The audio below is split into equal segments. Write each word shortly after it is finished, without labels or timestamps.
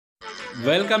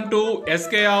Welcome to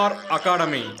SKR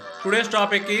Academy. Today's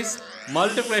topic is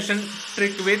multiplication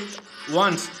trick with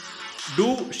ones. Do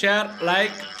share,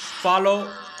 like, follow,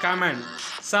 comment,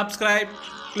 subscribe,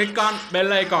 click on bell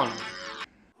icon.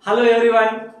 Hello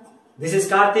everyone, this is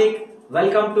Karthik.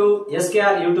 Welcome to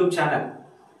SKR YouTube channel.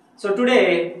 So today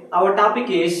our topic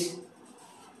is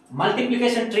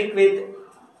multiplication trick with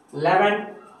 11,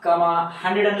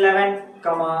 111,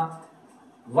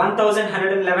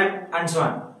 1111 and so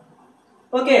on.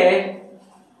 Okay,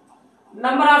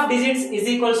 number of digits is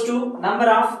equals to number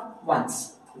of ones.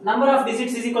 Number of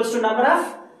digits is equals to number of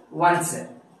ones.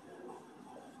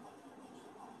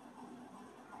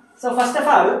 So first of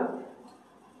all,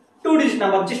 2 digit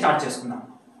number నుంచి start చేసుకుందాం.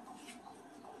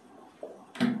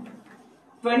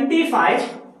 25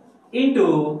 into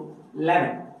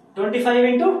 11. 25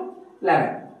 into 11.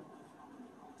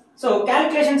 So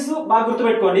calculations బాగా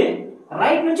గుర్తుపెట్టుకోండి,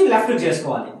 right నుంచి left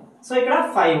చేసుకోవాలి. So ఇక్కడ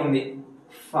 5 ఉంది,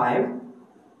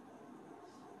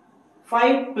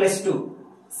 5 plus 2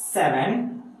 7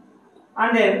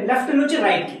 and then left నుంచి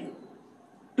right కి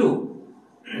 2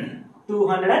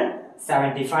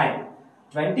 275.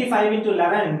 25 into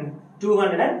 11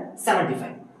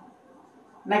 275.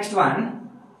 Next one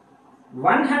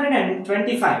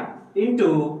 125 into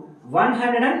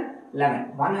 111.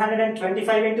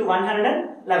 125 into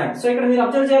 111. So ఇక్కడ మీరు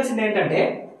అబ్జర్వ్ చేయాల్సింది ఏంటంటే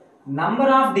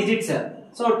నంబర్ ఆఫ్ డిజిట్స్.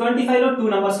 సో 25 లో 2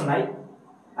 నంబర్స్ ఉన్నాయి,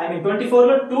 ఐ మీన్ 24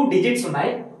 లో 2 డిజిట్స్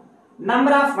ఉన్నాయి.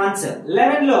 నంబర్ ఆఫ్ వన్స్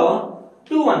 11 లో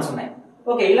 2 వన్స్ ఉన్నాయి.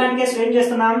 ఓకే, ఇలాంటి కేసులో ఏం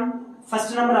చేస్తున్నాం,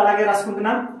 ఫస్ట్ నంబర్ అలాగే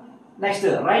రాసుకుంటున్నాం. నెక్స్ట్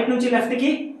రైట్ నుంచి లెఫ్ట్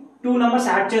కి 2 నంబర్స్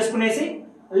యాడ్ చేసుకునేసి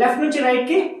లెఫ్ట్ నుంచి రైట్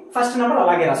కి ఫస్ట్ నంబర్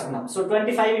అలాగే రాసుకున్నాం. So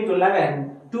 25 into 11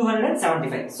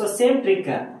 275. So same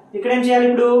trick ఇక్కడ ఏం చేయాలి,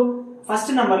 ఇప్పుడు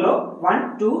ఫస్ట్ నంబర్ లో 1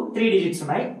 2 3 డిజిట్స్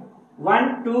ఉన్నాయి, 1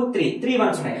 2 3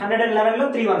 వన్స్ ఉన్నాయి. 111 లో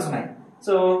 3 వన్స్ ఉన్నాయి.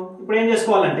 సో ఇప్పుడు ఏం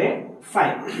చేసుకోవాలంటే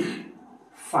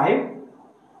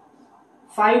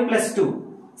 5 plus 2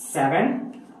 7,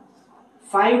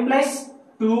 5 plus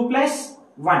 2 plus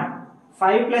 1,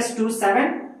 5 plus 2 7,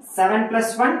 7 plus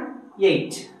 1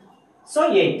 8. So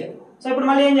 8. So ఇప్పుడు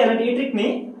మళ్ళీ ఏం చేయాలంటే ఈ ట్రిక్ ని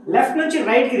లెఫ్ట్ నుంచి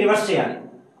రైట్ కి రివర్స్ చేయాలి,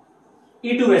 ఈ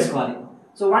 2 వేసుకోవాలి.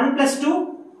 So 1 plus 2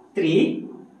 3,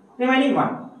 remaining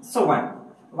 1. So 1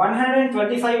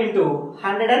 125 into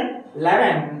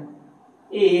 111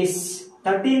 is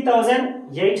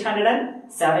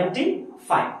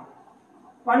 13,875.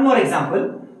 One more example,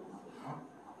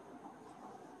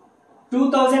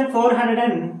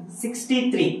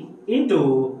 2463 into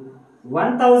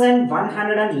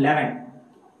 1111.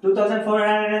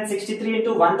 2463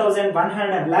 into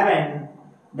 1111.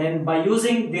 Then by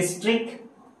using this trick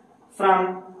from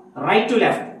right to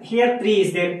left, here 3 is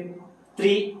there,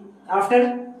 3 after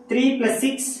 3 plus 6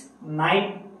 9,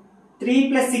 3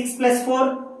 plus 6 plus 4,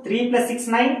 3 plus 6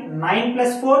 9, 9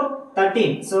 plus 4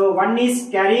 13. So 1 is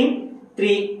carrying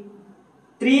 3.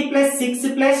 3 plus 6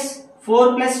 plus 4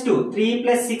 plus 2, 3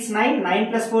 plus 6 9, 9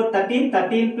 plus 4 13,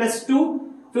 13 plus 2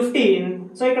 15.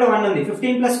 So ఇక్కడ 1 ఉంది,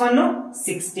 15 plus 1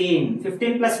 16,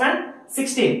 15 plus 1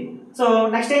 16. So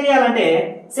next ఏం చేయాలంటే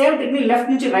same trick ని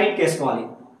left నుంచి right కేసుకోవాలి.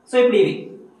 So ఇప్పుడు ఇది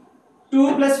 2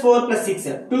 plus 4 plus 6,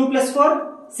 2 plus 4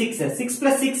 6, 6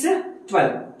 plus 6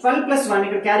 12, 12 plus 1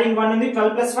 ఇక్కడ carrying 1 ఉంది,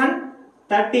 12 plus 1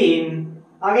 13.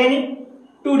 అగైన్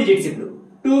 2 డిజిట్స్, ఇప్పుడు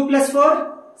 2 plus 4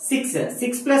 6,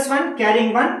 6 plus 1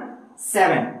 carrying 1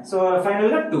 7. So final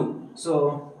గా 2. So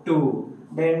 2.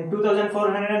 Then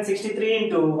 2463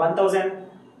 into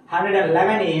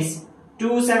 1111 is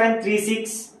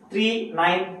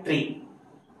 2736393.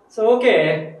 So okay,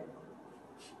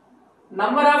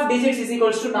 number of digits is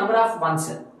equals to number of ones.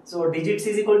 So digits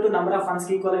is equal to number of ones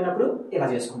కి equal అయినప్పుడు ఇలా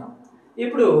చేసుకున్నాం.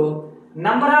 ఇప్పుడు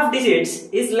number of digits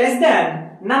is less than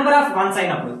number of ones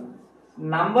అయినప్పుడు,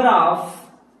 number of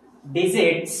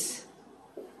digits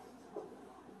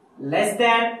less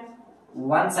than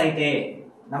ones అయితే,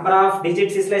 number of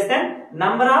digits is less than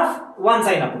number of ones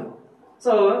అయినప్పుడు.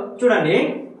 So చూడండి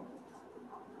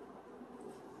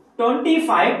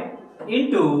 25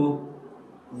 into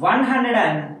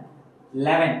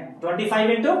 111, 25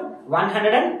 into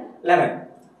 111.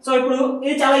 So ఇప్పుడు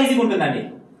ఇది చాలా ఈజీగా ఉంటుందండి.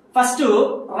 First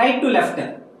right to left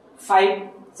 5,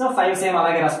 so 5 same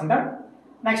అలాగే రాసుకుంటాం.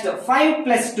 నెక్స్ట్ 5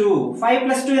 plus 2, 5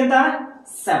 plus 2 ఎంత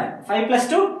 7, 5 plus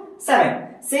 2 7.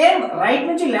 సేమ్ రైట్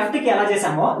నుంచి లెఫ్ట్ కి ఎలా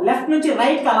చేసామో లెఫ్ట్ నుంచి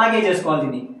రైట్ కి అలాగే చేసుకోవాలి.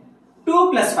 దీన్ని 2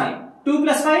 plus 5, 2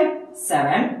 plus 5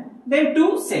 7, then 2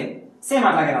 సేమ్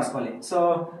అట్లాగే రాసుకోవాలి. So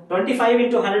 25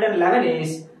 into 111 is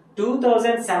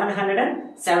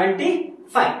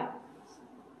 2775.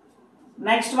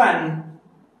 Next one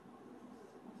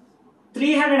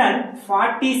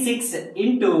 346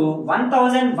 into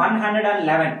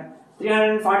 1111.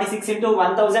 346 into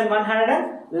 1111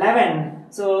 11.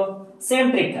 So same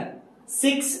trick.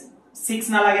 6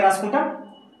 అలాగే రాసుకుంటాం.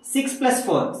 6 plus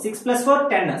 4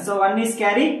 10. So 1 is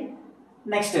carry.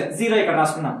 Next 0 ఇక్కడ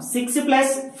రాసుకున్నాం. 6 plus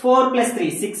 4 plus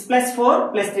 3 6 plus 4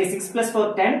 plus 3 6 plus 4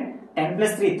 10 10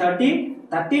 plus 3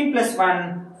 13 plus 1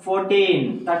 14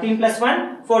 13 plus 1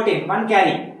 14 1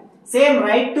 carry. Same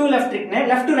right to left trick నే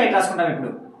left to right రాసుకుంటాం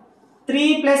ఇప్పుడు.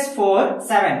 3 plus 4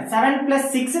 7 7 plus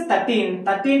 6 13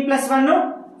 13 plus 1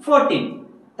 14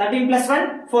 13 plus 1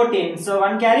 14. So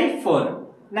 1 carry 4.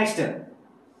 Next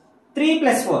 3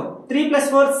 plus 4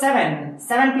 7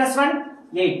 7 plus 1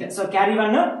 8. So carry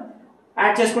 1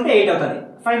 add చేసుకుంటే 8 అవుతుంది.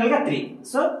 Final గా 3.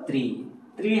 So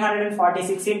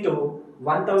 346 into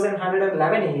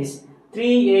 1111 is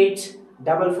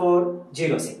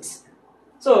 384406.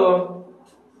 So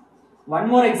one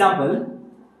more example.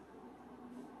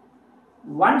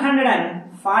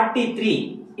 143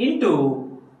 into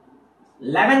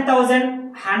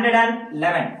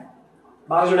 11111.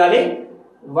 బాగా చూడాలి.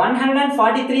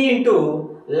 143 into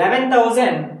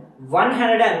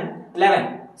 11111.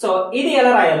 So ఇది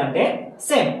ఎలా రాయాలంటే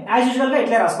సేమ్ యాజ్ యూజువల్ గా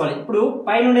ఇట్లా రాసుకోవాలి. ఇప్పుడు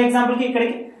పైన ఉండే ఎగ్జాంపుల్ కి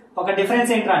ఇక్కడికి ఒక డిఫరెన్స్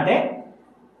ఏంటంటే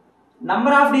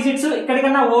నంబర్ ఆఫ్ డిజిట్స్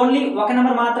ఇక్కడికన్నా ఓన్లీ ఒక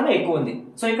నెంబర్ మాత్రమే ఎక్కువ ఉంది.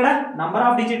 సో ఇక్కడ number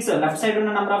of digits left side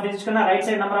ఉన్న నంబర్ ఆఫ్ డిజిట్స్ కన్నా right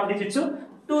side number of digits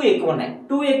 2 ఎక్కువ ఉన్నాయి.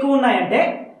 2 ఎక్కువ ఉన్నాయంటే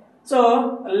so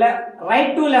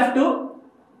right to left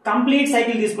complete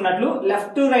cycle తీసుకున్నట్లు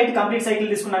left to right complete cycle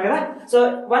తీసుకున్నాం కదా. సో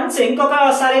వన్స్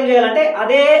ఇంకొకసారి ఏం చేయాలంటే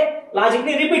అదే లాజిక్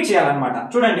ని రిపీట్ చేయాలన్నమాట.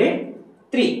 చూడండి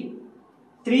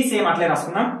 3 సేమ్ అట్లే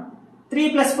రాసుకున్నాం. 3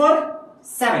 plus 4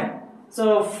 7. So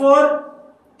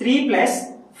 3 plus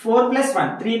 1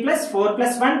 3 plus 4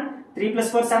 plus 1 3 plus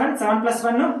 4 7 7 plus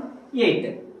 1 8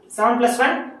 7 plus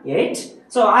 1 8.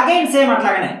 So again same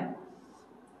అట్లాగనే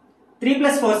 3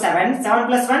 plus 4 7 7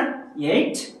 plus 1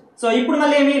 8. సో ఇప్పుడు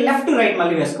మళ్ళీ ఏమి లెఫ్ట్ టు రైట్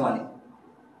మళ్ళీ వేసుకోవాలి.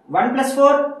 1 plus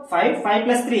 4 5 5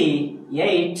 plus 3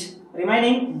 8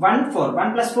 remaining 1 4 1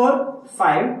 plus 4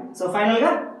 5. So final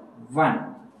గా 1.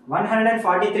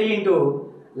 143 into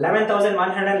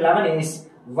 11111 is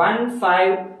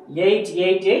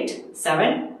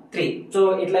 1588873. సో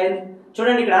ఇట్లా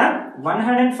చూడండి ఇక్కడ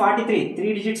 143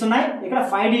 3 డిజిట్స్ ఉన్నాయి, ఇక్కడ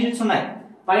 5 డిజిట్స్ ఉన్నాయి.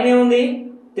 పైన ఏముంది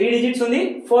 3 డిజిట్స్ ఉంది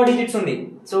 4 డిజిట్స్ ఉంది.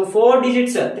 సో 4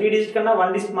 డిజిట్స్ 3 డిజిట్ కన్నా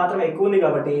 1 డిజిట్ మాత్రమే ఎక్కువ ఉంది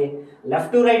కాబట్టి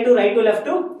left to right to left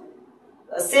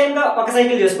same గా ఒక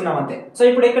సైకిల్ చేసుకున్నాం అంతే. సో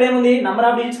ఇప్పుడు ఇక్కడ ఏముంది నంబర్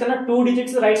ఆఫ్ డిజిట్స్ కన్నా 2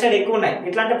 డిజిట్స్ రైట్ సైడ్ ఎక్కువ ఉన్నాయి.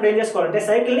 ఇట్లాంటప్పుడు ఏం చేసుకోవాలంటే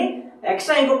సైకిల్ ని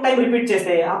ఎక్స్ట్రా ఇంకొక టైం రిపీట్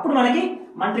చేస్తే అప్పుడు మనకి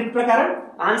మన ట్రిక్ ప్రకారం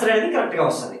ఆన్సర్ అనేది కరెక్ట్ గా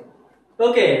వస్తుంది.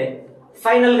 ఓకే,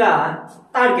 ఫైనల్ గా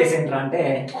థర్డ్ కేసు ఏంట్రా అంటే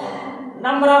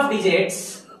number of digits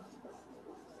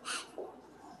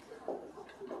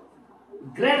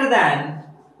greater than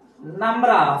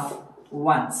number of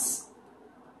once.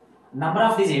 Number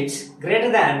of digits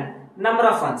greater than number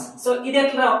of once. So ఇది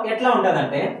ఎట్లా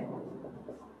ఉంటదంటే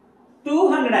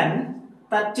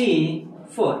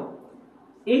 234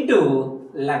 into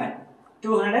 11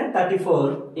 234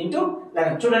 into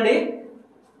 11. చూడండి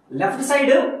లెఫ్ట్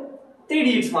సైడ్ 3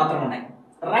 డిజిట్స్ మాత్రం ఉన్నాయి,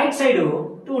 రైట్ సైడ్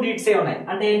 2 డిజిట్స్ ఉన్నాయి.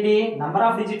 అంటే ఏంటి నంబర్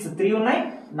ఆఫ్ డిజిట్స్ 3 ఉన్నాయి,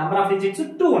 నంబర్ ఆఫ్ డిజిట్స్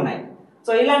 2 ఉన్నాయి.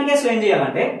 సో ఇలాంటి కేసులో ఏం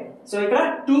చేయాలంటే సో ఇక్కడ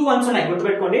 2 వన్స్ ఉన్నాయి,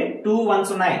 గుర్తుపెట్టుకోండి 2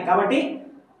 వన్స్ ఉన్నాయి కాబట్టి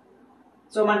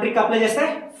సో మన ట్రిక్ అప్లై చేస్తే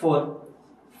 4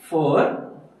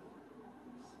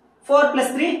 plus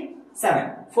 3 7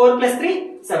 4 plus 3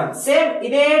 7. సేమ్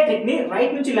ఇదే ట్రిక్ ని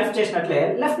రైట్ నుంచి లెఫ్ట్ చేసినట్లే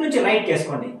లెఫ్ట్ నుంచి రైట్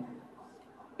చేసుకోండి.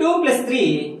 2 plus 3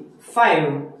 5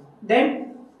 then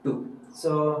 2.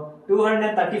 So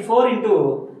 234 into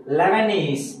 11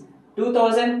 is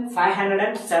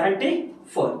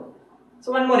 2574. So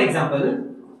one more example.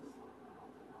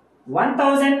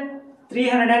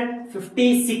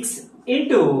 1356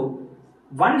 into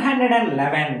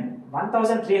 111.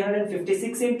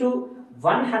 1356 into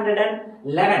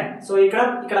 111. So ఇక్కడ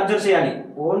అబ్జర్వ్ చేయాలి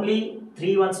ఓన్లీ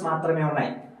 3 వన్స్ మాత్రమే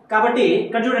ఉన్నాయి కాబట్టి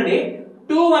ఇక్కడ చూడండి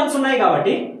 2 వన్స్ ఉన్నాయి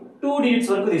కాబట్టి 2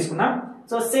 డిజిట్స్ వరకు తీసుకున్నాం.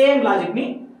 సో సేమ్ లాజిక్ ని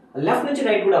లెఫ్ట్ నుంచి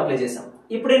రైట్ కూడా అప్లై చేస్తాం.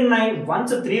 ఇప్పుడు ఎన్ని ఉన్నాయి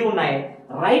వన్స్ 3 ఉన్నాయి,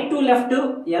 రైట్ టు లెఫ్ట్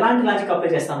ఎలాంటి లాజిక్ అప్లై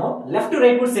చేస్తామో లెఫ్ట్ టు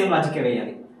రైట్ కూడా సేమ్ లాజిక్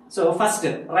వేయాలి. So first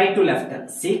right to left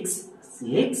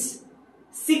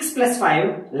 6 plus 5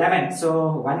 11. So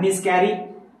 1 is carry.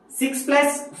 6 plus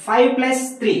 5 plus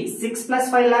 3 6 plus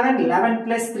 5 11 11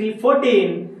 plus 3 14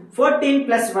 14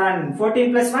 plus 1 14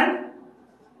 plus 1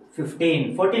 15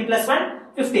 14 plus 1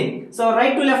 15. So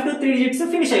right to left 3 digits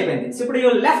finish అయిపోయింది. So ఇప్పుడు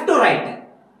left to right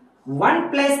 1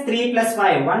 plus 3 plus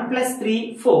 5 1 plus 3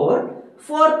 4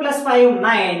 4 plus 5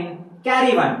 9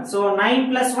 carry 1. So 9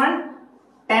 plus 1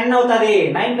 10 అవుతుంది.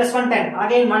 9 plus 1 10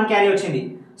 again 1 carry వచ్చింది.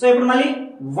 So ఇప్పుడు మళ్ళీ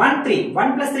 1 3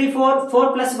 1 plus 3 4 4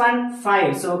 plus 1 5.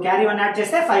 So carry 1 add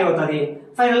చేస్తే 5 అవుతుంది.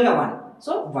 Final గా 1.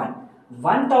 So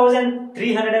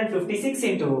 1356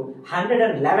 into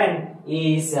 111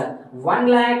 is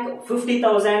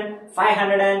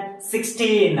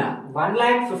 1,50,516.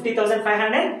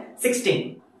 1,50,516.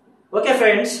 Okay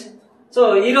friends, so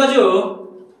ee roju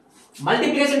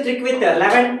multiplication trick with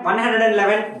 11,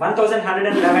 111,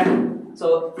 1111. So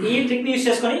ఈ trick ని use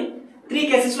చేసుకొని 3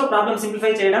 కేసెస్ లో ప్రాబ్లం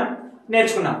సింప్లిఫై చేయడం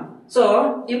నేర్చుకున్నాం. సో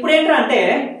ఇప్పుడు ఏంటంటే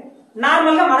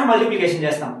నార్మల్ గా మనం మల్టిప్లికేషన్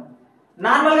చేస్తాం.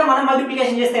 నార్మల్ గా మనం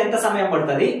మల్టిప్లికేషన్ చేస్తే ఎంత సమయం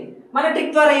పడుతుంది, మన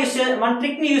ట్రిక్ ద్వారా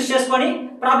ట్రిక్ ని యూస్ చేసుకొని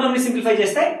ప్రాబ్లం ని సింప్లిఫై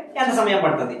చేస్తే ఎంత సమయం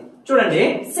పడుతుంది చూడండి.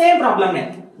 సేమ్ ప్రాబ్లం నే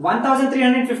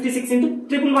 1356 into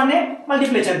 111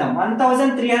 మల్టిప్లై చేద్దాం.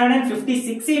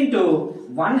 1356 into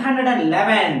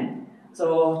 111. So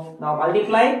now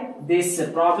multiply this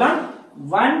problem.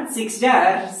 1 6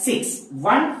 are 6,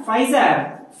 1 5 are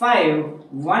 5,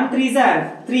 1 3 are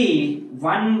 3,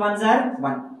 1 1 are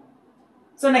 1.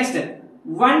 So next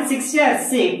 1 6 are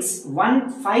 6, 1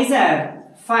 5 are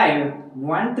 5,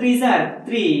 1 3 are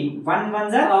 3, 1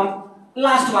 1 are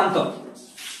last one to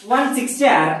 1 6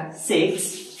 are 6,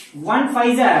 1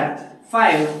 5 are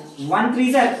 5, 1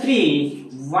 3 are 3,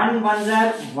 1 1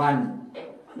 are 1.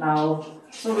 Now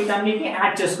so వీటన్నిటిని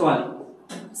add చేసుకోవాలి.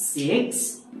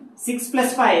 6 plus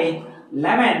 5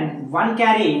 11, 1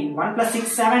 carry, 1 plus 6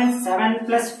 7, 7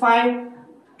 plus 5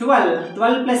 12,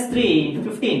 12 plus 3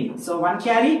 15. So 1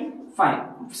 carry 5,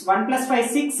 1 plus 5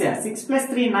 6, 6 plus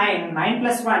 3 9, 9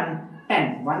 plus 1 10,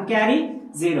 1 carry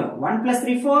 0, 1 plus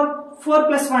 3 4, 4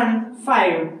 plus 1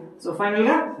 5. So final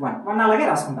గా 1 అలాగే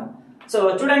రాసుకుంటాం. So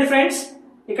చూడండి friends,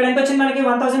 ఇక్కడ ఎంత వచ్చింది మనకి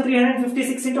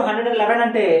 1356 into 111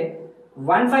 అంటే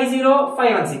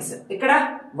 150516. ఇక్కడ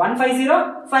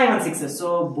 150516. సో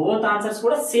బోత్ ఆన్సర్స్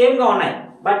కూడా సేమ్ గా ఉన్నాయి.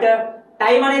 బట్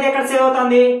టైం అనేది ఎక్కడ సేవ్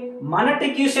అవుతుంది, మన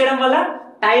ట్రిక్ యూస్ చేయడం వల్ల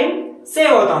టైం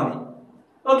సేవ్ అవుతుంది.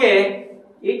 ఓకే,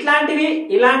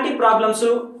 ఇలాంటి ప్రాబ్లమ్స్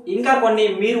ఇంకా కొన్ని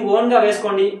మీరు ఓన్ గా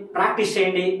వేసుకోండి, ప్రాక్టీస్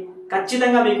చేయండి,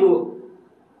 ఖచ్చితంగా మీకు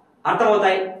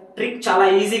అర్థమవుతాయి. ట్రిక్ చాలా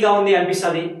ఈజీగా ఉంది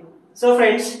అనిపిస్తుంది. So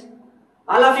friends,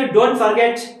 all of you don't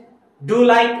forget, do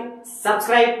like,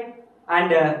 subscribe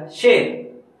and share.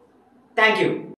 Thank you.